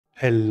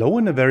Hello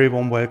and a very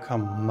warm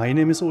welcome. My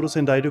name is Odo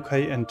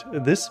Sendaidukai and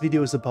this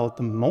video is about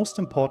the most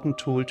important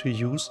tool to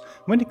use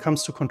when it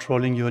comes to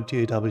controlling your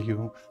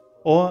DAW,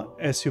 or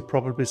as you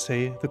probably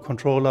say, the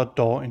controller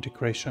DAW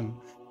integration.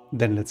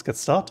 Then let's get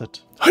started.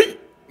 Hey,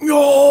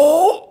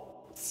 yo,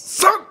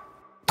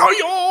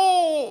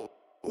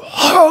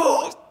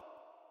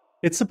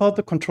 It's about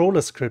the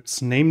controller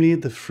scripts, namely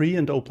the free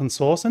and open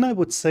source, and I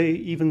would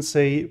even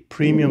say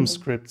premium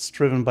scripts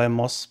driven by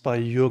Moss by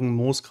Jürgen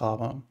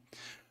Moosgraber,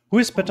 who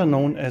is better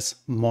known as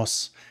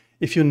Moss.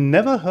 If you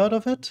never heard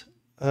of it,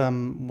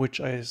 which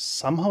I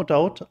somehow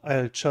doubt,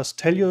 I'll just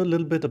tell you a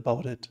little bit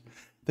about it.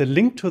 The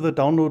link to the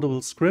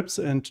downloadable scripts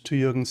and to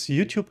Jürgen's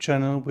YouTube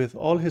channel with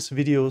all his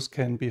videos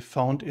can be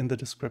found in the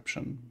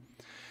description.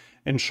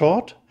 In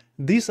short,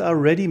 these are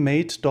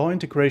ready-made DAW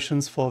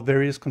integrations for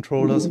various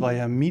controllers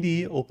via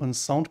Midi, Open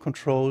Sound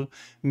Control,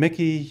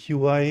 Mackie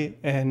UI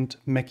and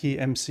Mackie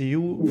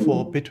MCU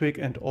for Bitwig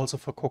and also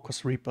for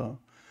Cocos Reaper.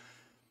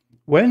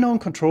 Well-known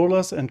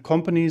controllers and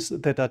companies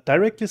that are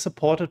directly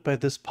supported by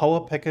this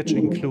power package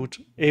include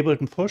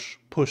Ableton Push,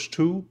 Push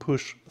 2,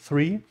 Push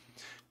 3,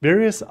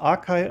 various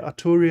Akai,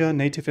 Arturia,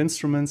 Native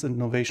Instruments and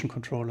Novation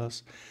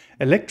controllers,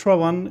 Electra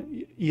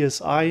One,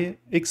 ESI,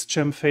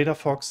 XGEM,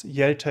 Faderfox,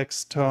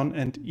 Yeltex, Turn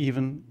and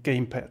even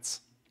gamepads.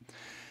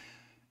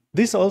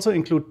 These also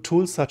include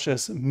tools such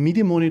as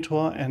Midi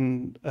Monitor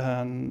and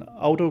an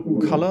auto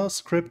color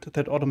script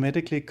that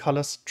automatically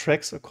colors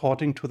tracks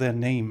according to their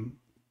name.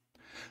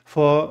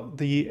 For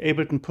the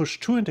Ableton Push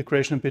 2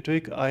 integration in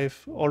Bitwig,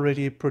 I've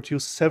already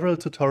produced several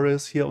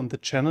tutorials here on the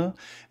channel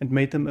and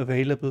made them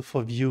available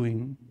for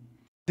viewing.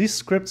 These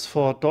scripts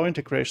for DAW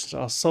integrations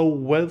are so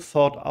well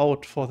thought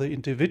out for the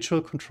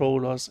individual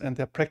controllers and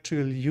their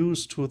practical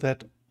use to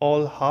that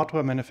all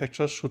hardware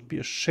manufacturers should be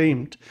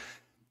ashamed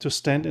to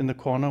stand in the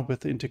corner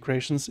with the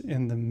integrations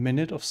in the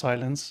minute of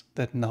silence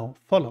that now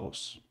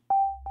follows.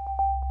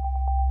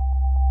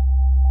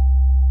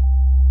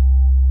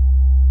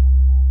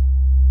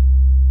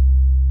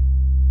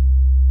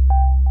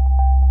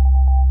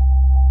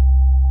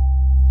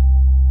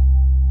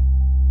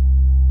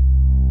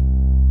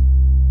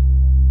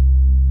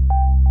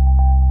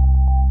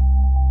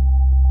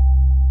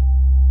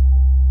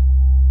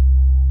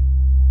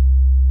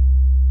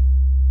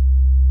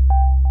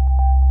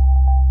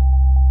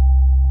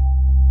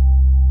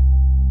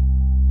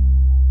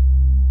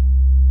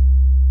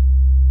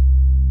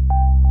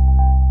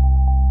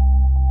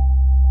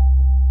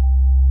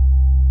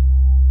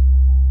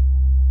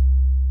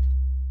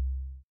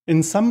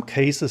 In some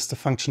cases, the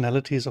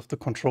functionalities of the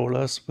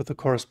controllers with the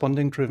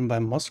corresponding driven by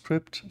Moss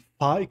script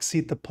far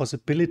exceed the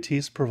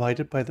possibilities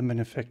provided by the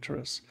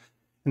manufacturers,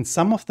 and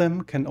some of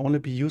them can only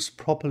be used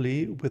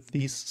properly with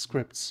these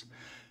scripts.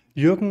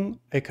 Jürgen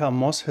aka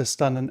Moss has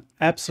done an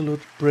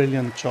absolute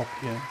brilliant job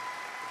here.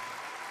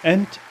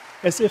 And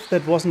as if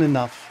that wasn't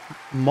enough,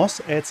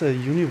 Moss adds a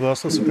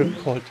universal script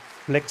called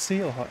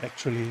Flexi, or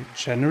actually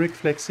generic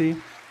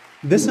Flexi.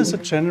 This is a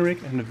generic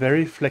and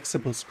very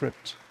flexible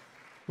script.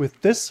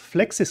 With this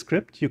Flexi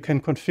script, you can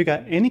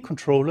configure any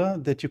controller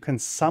that you can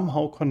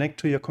somehow connect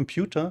to your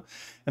computer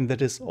and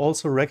that is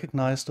also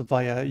recognized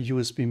via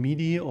USB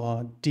Midi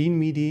or DIN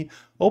Midi,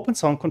 Open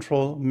Sound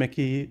Control,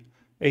 Mackie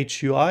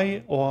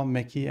HUI or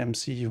Mackie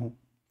MCU.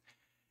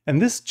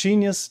 And this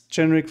genius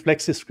generic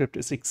Flexi script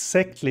is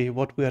exactly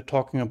what we are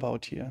talking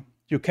about here.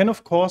 You can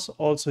of course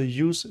also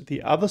use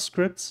the other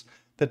scripts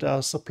that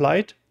are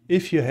supplied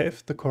if you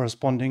have the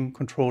corresponding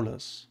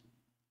controllers.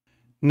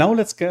 Now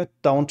let's get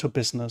down to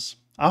business.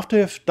 After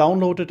you've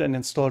downloaded and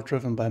installed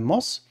Driven by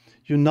Moss,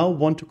 you now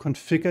want to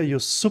configure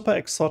your super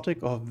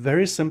exotic or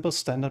very simple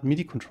standard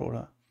MIDI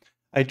controller.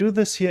 I do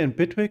this here in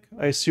Bitwig.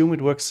 I assume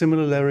it works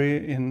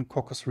similarly in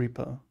Cocos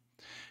Reaper.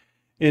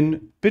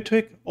 In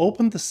Bitwig,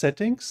 open the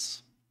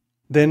settings,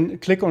 then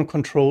click on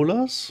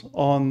controllers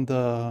on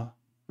the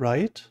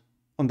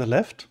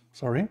left,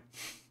 sorry.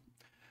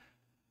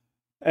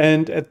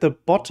 And at the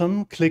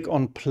bottom, click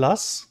on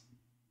plus,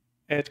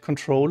 add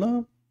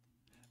controller.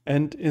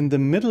 And in the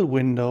middle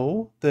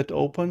window that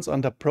opens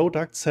under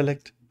Product,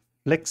 select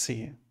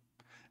Flexi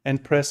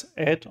and press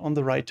Add on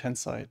the right-hand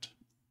side.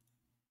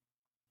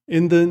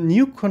 In the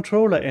new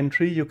controller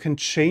entry, you can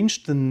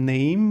change the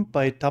name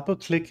by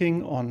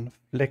double-clicking on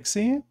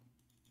Flexi.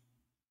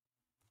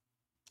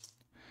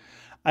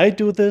 I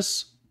do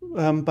this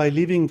by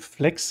leaving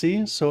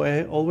Flexi, so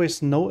I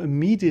always know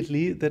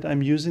immediately that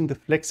I'm using the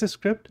Flexi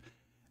script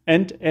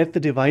and add the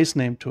device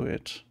name to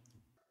it.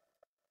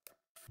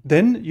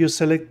 Then you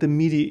select the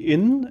Midi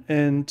in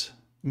and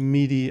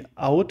Midi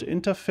out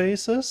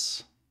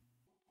interfaces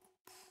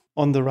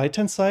on the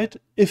right-hand side,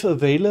 if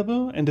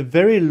available, and a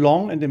very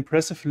long and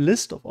impressive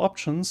list of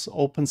options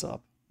opens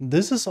up.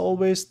 This is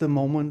always the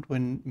moment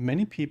when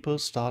many people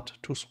start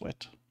to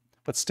sweat.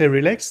 But stay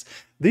relaxed,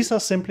 these are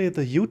simply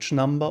the huge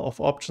number of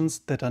options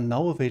that are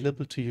now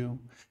available to you.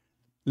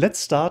 Let's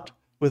start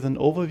with an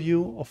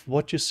overview of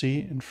what you see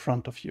in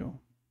front of you.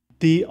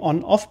 The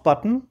on-off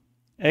button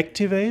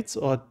activates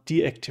or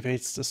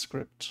deactivates the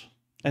script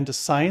and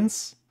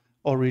assigns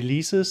or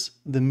releases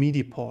the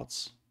MIDI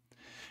ports.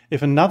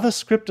 If another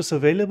script is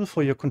available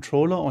for your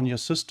controller on your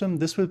system,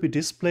 this will be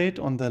displayed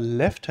on the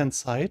left-hand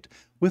side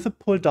with a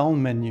pull-down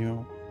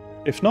menu.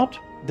 If not,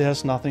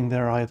 there's nothing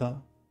there either.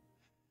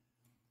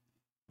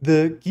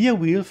 The gear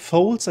wheel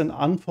folds and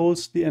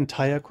unfolds the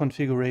entire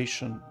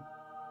configuration.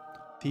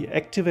 The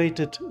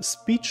activated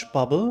speech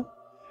bubble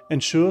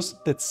ensures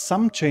that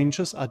some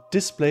changes are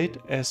displayed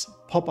as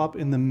pop-up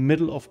in the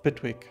middle of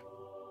Bitwig.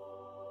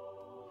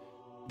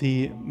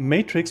 The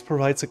matrix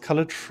provides a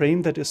colored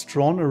frame that is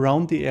drawn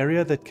around the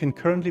area that can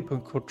currently be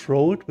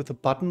controlled with the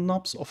button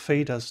knobs or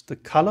faders. The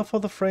color for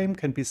the frame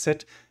can be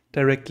set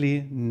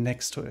directly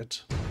next to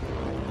it.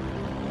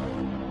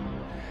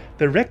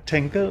 The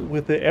rectangle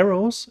with the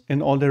arrows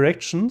in all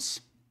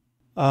directions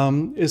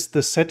is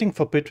the setting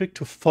for Bitwig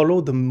to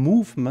follow the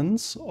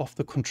movements of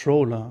the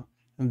controller.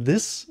 And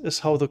this is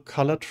how the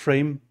colored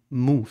frame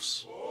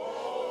moves.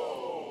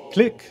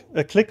 Click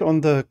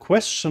on the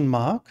question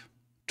mark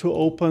to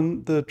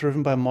open the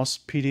Driven by Moss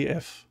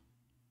PDF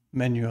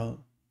manual.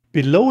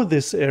 Below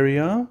this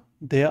area,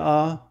 there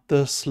are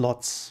the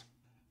slots.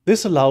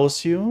 This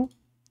allows you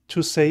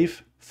to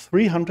save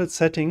 300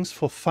 settings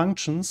for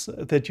functions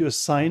that you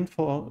assign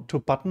to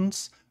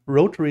buttons,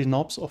 rotary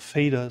knobs, or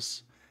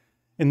faders.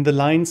 In the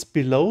lines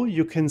below,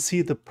 you can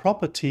see the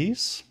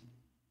properties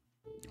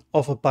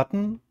of a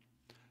button,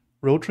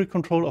 rotary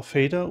control, or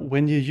fader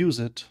when you use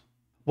it.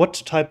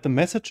 What type the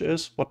message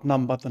is, what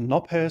number the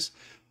knob has,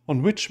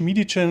 on which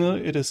MIDI channel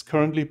it is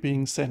currently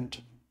being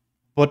sent,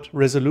 what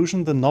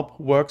resolution the knob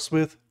works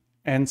with,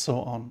 and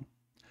so on.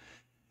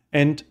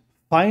 And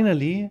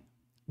finally,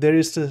 there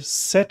is the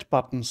set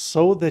button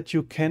so that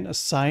you can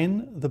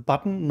assign the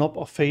button, knob,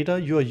 or fader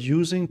you are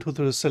using to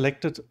the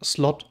selected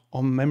slot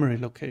or memory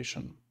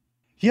location.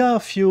 Here are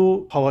a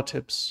few power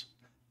tips.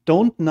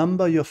 Don't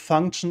number your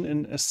function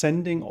in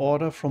ascending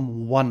order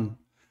from 1,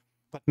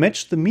 but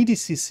match the MIDI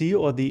CC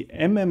or the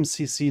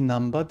MMCC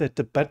number that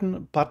the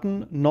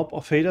button, knob,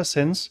 or fader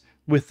sends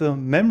with the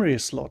memory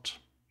slot.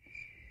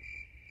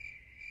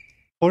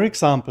 For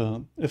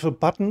example, if a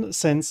button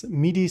sends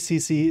MIDI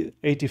CC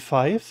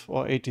 85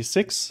 or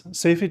 86,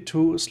 save it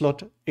to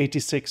slot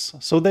 86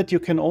 so that you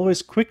can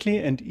always quickly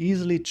and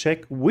easily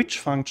check which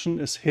function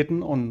is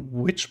hidden on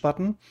which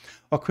button,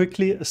 or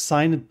quickly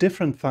assign a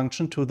different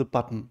function to the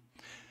button.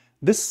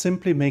 This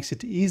simply makes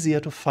it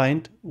easier to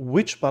find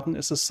which button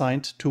is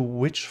assigned to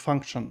which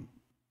function.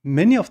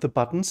 Many of the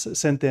buttons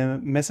send their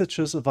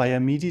messages via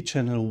MIDI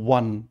channel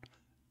 1,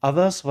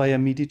 others via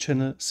MIDI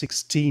channel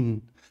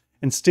 16,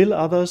 and still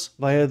others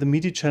via the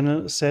MIDI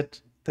channel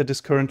set that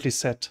is currently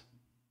set.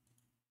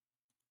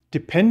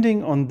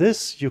 Depending on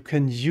this, you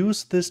can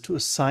use this to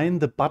assign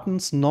the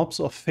buttons, knobs,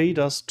 or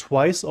faders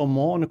twice or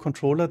more on a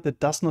controller that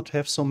does not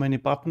have so many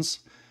buttons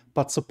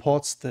but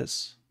supports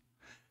this,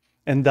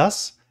 and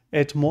thus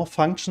add more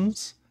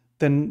functions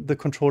than the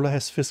controller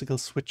has physical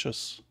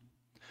switches.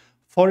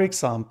 For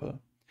example,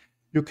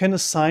 you can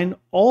assign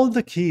all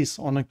the keys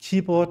on a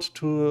keyboard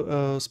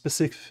to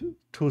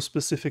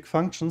specific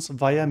functions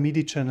via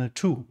MIDI channel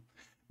 2.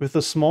 With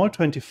a small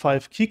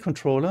 25 key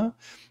controller,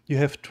 you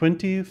have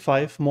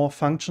 25 more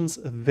functions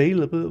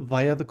available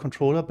via the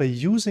controller by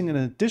using an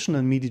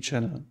additional MIDI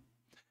channel.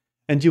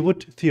 And you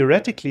would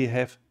theoretically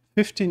have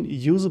 15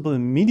 usable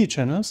MIDI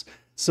channels,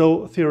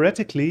 so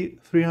theoretically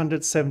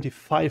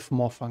 375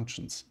 more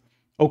functions.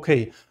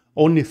 Okay,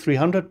 only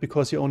 300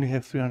 because you only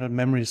have 300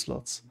 memory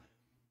slots.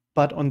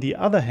 But on the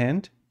other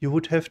hand, you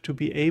would have to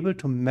be able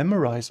to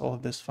memorize all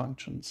these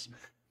functions.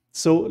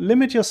 So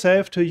limit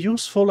yourself to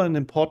useful and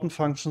important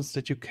functions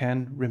that you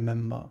can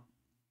remember.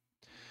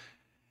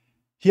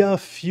 Here are a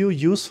few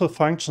useful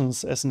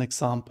functions as an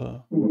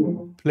example.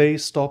 Play,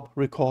 stop,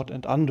 record,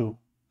 and undo.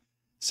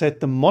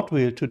 Set the mod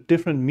wheel to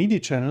different MIDI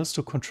channels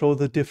to control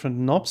the different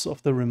knobs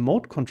of the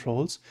remote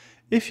controls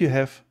if you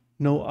have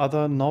no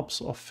other knobs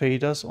or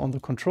faders on the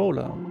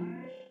controller.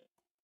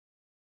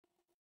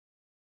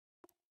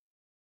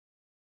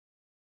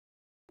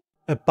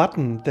 A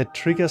button that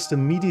triggers the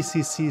MIDI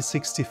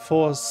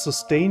CC64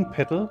 sustain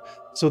pedal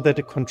so that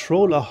the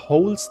controller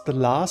holds the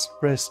last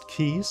pressed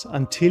keys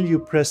until you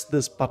press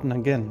this button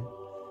again.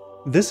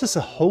 This is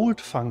a hold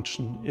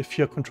function if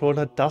your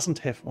controller doesn't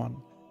have one.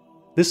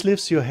 This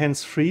leaves your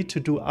hands free to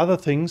do other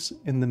things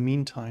in the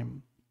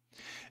meantime.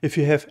 If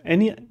you have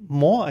any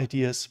more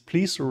ideas,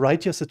 please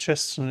write your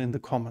suggestion in the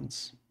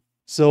comments.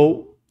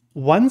 So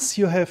once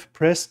you have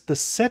pressed the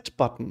set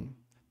button,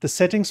 the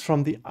settings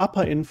from the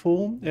upper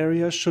info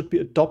area should be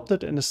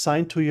adopted and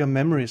assigned to your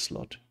memory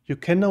slot. You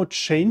can now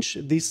change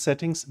these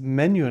settings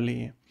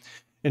manually.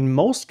 In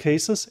most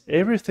cases,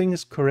 everything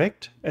is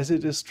correct as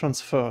it is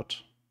transferred.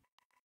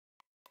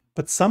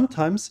 But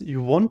sometimes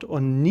you want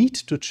or need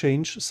to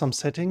change some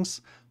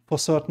settings for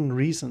certain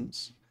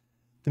reasons.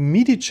 The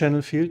MIDI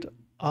channel field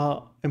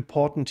are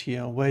important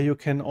here, where you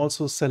can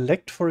also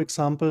select, for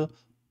example,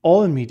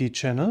 all MIDI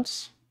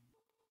channels,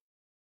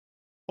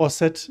 or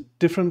set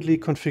differently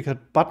configured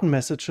button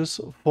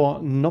messages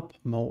for knob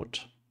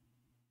mode.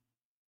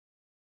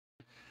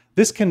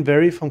 This can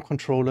vary from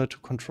controller to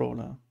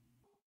controller.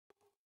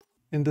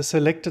 in the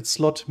selected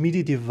slot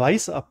Midi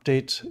device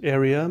update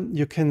area,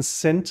 you can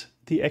send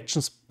the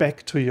actions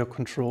back to your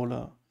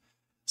controller.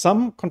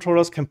 Some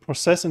controllers can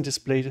process and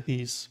display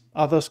these,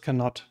 others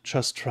cannot.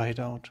 Just try it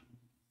out.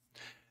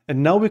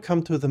 And now we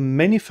come to the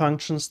many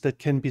functions that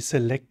can be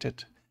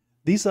selected.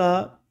 These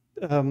are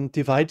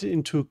divided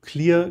into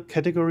clear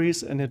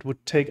categories, and it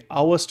would take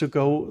hours to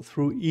go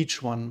through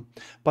each one,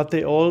 but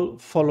they all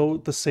follow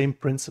the same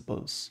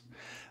principles.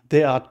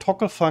 There are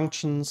toggle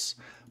functions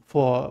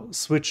for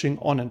switching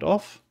on and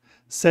off,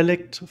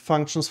 select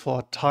functions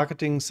for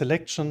targeting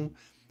selection,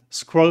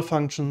 scroll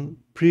function,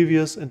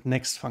 previous and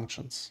next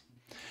functions.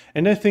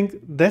 And I think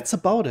that's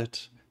about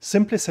it.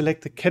 Simply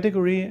select the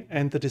category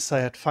and the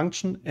desired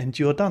function and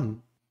you're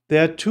done.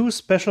 There are two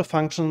special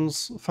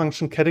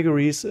function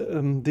categories.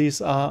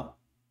 These are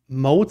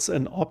modes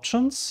and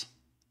options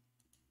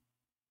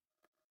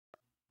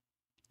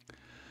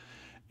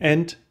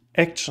and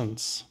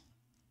actions.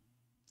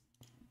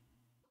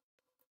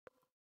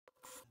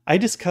 I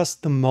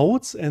discussed the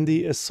modes and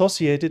the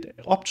associated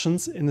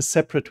options in a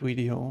separate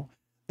video.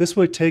 This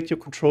will take your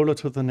controller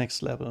to the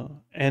next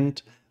level.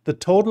 And the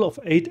total of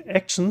 8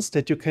 actions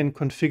that you can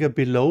configure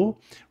below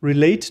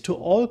relate to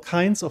all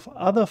kinds of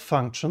other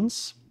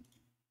functions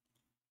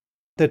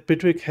that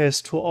Bitwig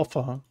has to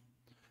offer,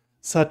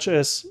 such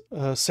as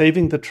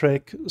saving the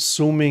track,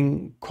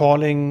 zooming,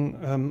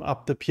 calling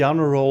up the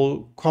piano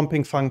roll,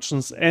 comping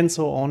functions, and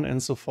so on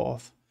and so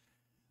forth.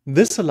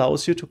 This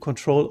allows you to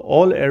control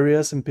all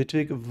areas in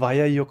Bitwig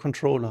via your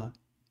controller,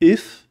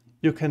 if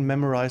you can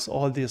memorize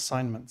all the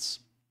assignments.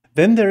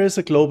 Then there is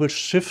a global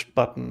shift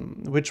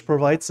button, which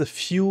provides a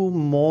few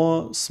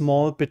more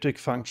small Bitwig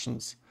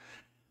functions.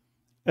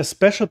 A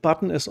special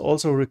button is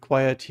also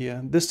required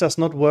here. This does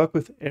not work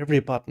with every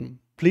button.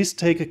 Please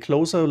take a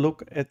closer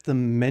look at the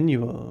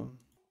manual.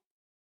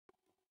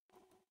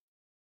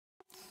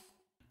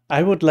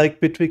 I would like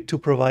Bitwig to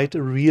provide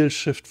a real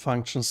shift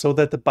function so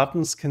that the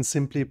buttons can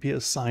simply be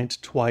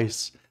assigned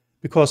twice,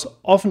 because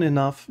often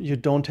enough you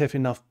don't have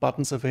enough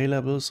buttons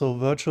available, so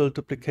virtual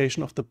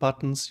duplication of the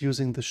buttons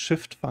using the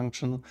shift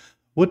function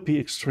would be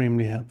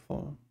extremely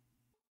helpful.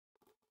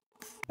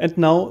 And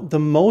now the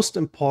most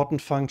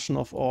important function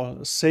of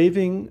all,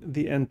 saving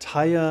the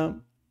entire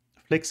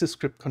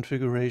FlexiScript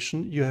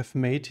configuration you have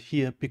made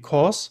here,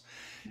 because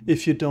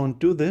if you don't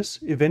do this,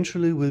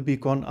 eventually will be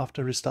gone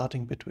after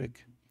restarting Bitwig.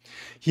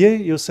 Here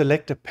you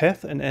select a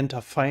path and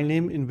enter file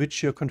name in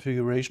which your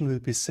configuration will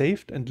be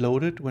saved and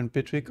loaded when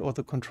Bitwig or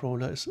the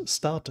controller is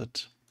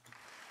started.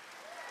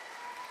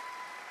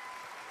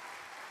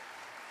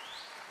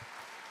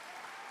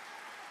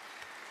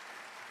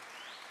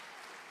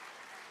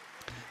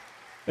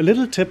 A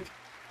little tip: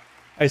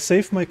 I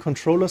save my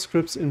controller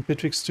scripts in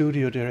Bitwig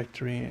Studio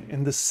directory,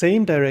 in the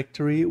same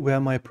directory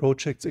where my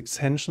project's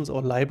extensions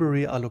or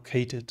library are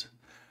located.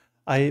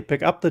 I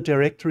back up the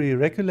directory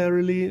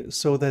regularly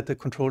so that the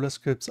controller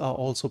scripts are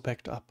also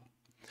backed up.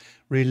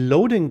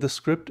 Reloading the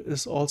script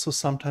is also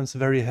sometimes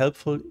very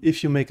helpful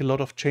if you make a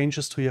lot of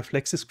changes to your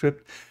Flexi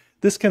script.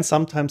 This can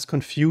sometimes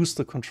confuse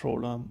the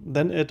controller.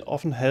 Then it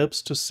often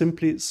helps to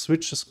simply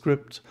switch the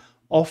script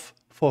off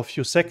for a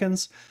few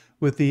seconds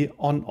with the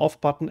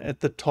on-off button at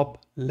the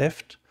top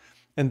left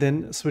and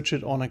then switch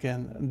it on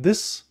again.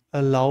 This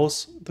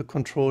allows the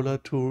controller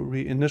to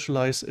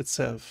reinitialize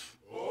itself.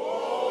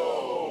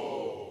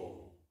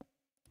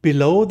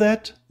 Below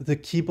that, the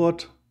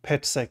keyboard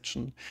pad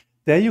section.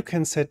 There you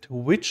can set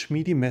which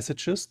Midi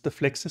messages the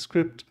Flexi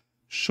script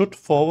should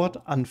forward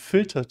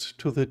unfiltered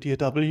to the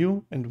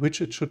DAW and which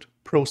it should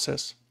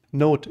process.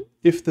 Note,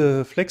 if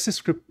the Flexi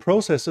script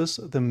processes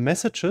the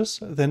messages,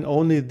 then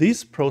only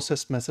these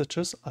processed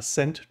messages are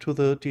sent to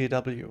the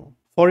DAW.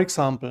 For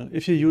example,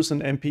 if you use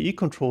an MPE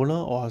controller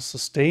or a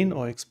sustain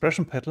or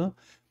expression pedal,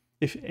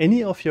 if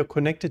any of your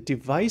connected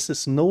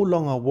devices no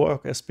longer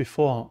work as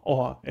before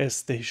or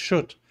as they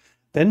should,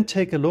 then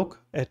take a look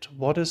at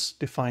what is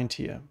defined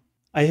here.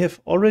 I have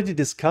already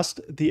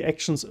discussed the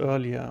actions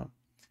earlier.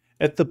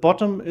 At the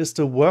bottom is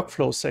the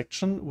workflow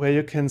section where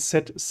you can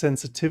set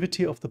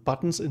sensitivity of the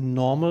buttons in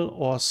normal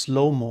or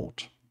slow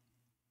mode,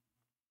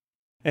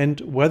 and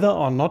whether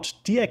or not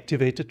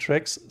deactivated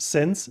tracks,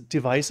 sense,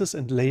 devices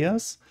and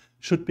layers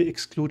should be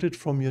excluded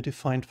from your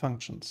defined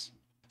functions.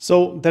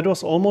 So that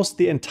was almost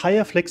the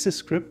entire Flexi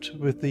script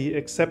with the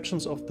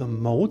exceptions of the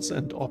modes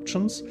and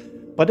options.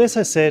 But as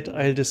I said,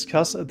 I'll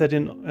discuss that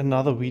in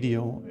another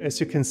video. As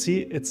you can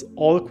see, it's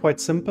all quite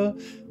simple,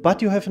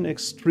 but you have an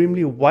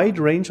extremely wide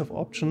range of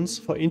options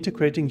for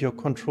integrating your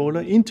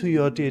controller into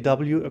your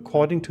DAW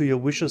according to your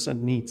wishes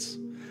and needs.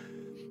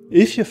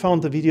 If you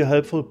found the video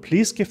helpful,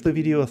 please give the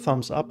video a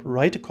thumbs up,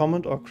 write a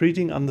comment or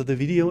greeting under the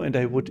video, and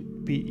I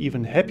would be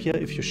even happier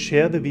if you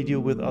share the video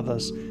with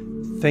others.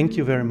 Thank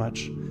you very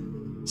much.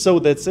 So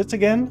that's it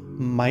again.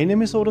 My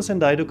name is Odo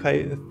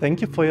Sendaidokai. Thank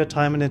you for your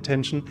time and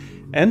attention,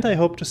 and I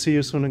hope to see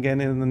you soon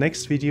again in the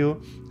next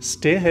video.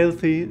 Stay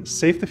healthy,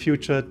 save the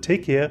future,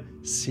 take care.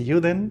 See you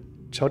then.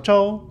 Ciao,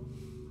 ciao.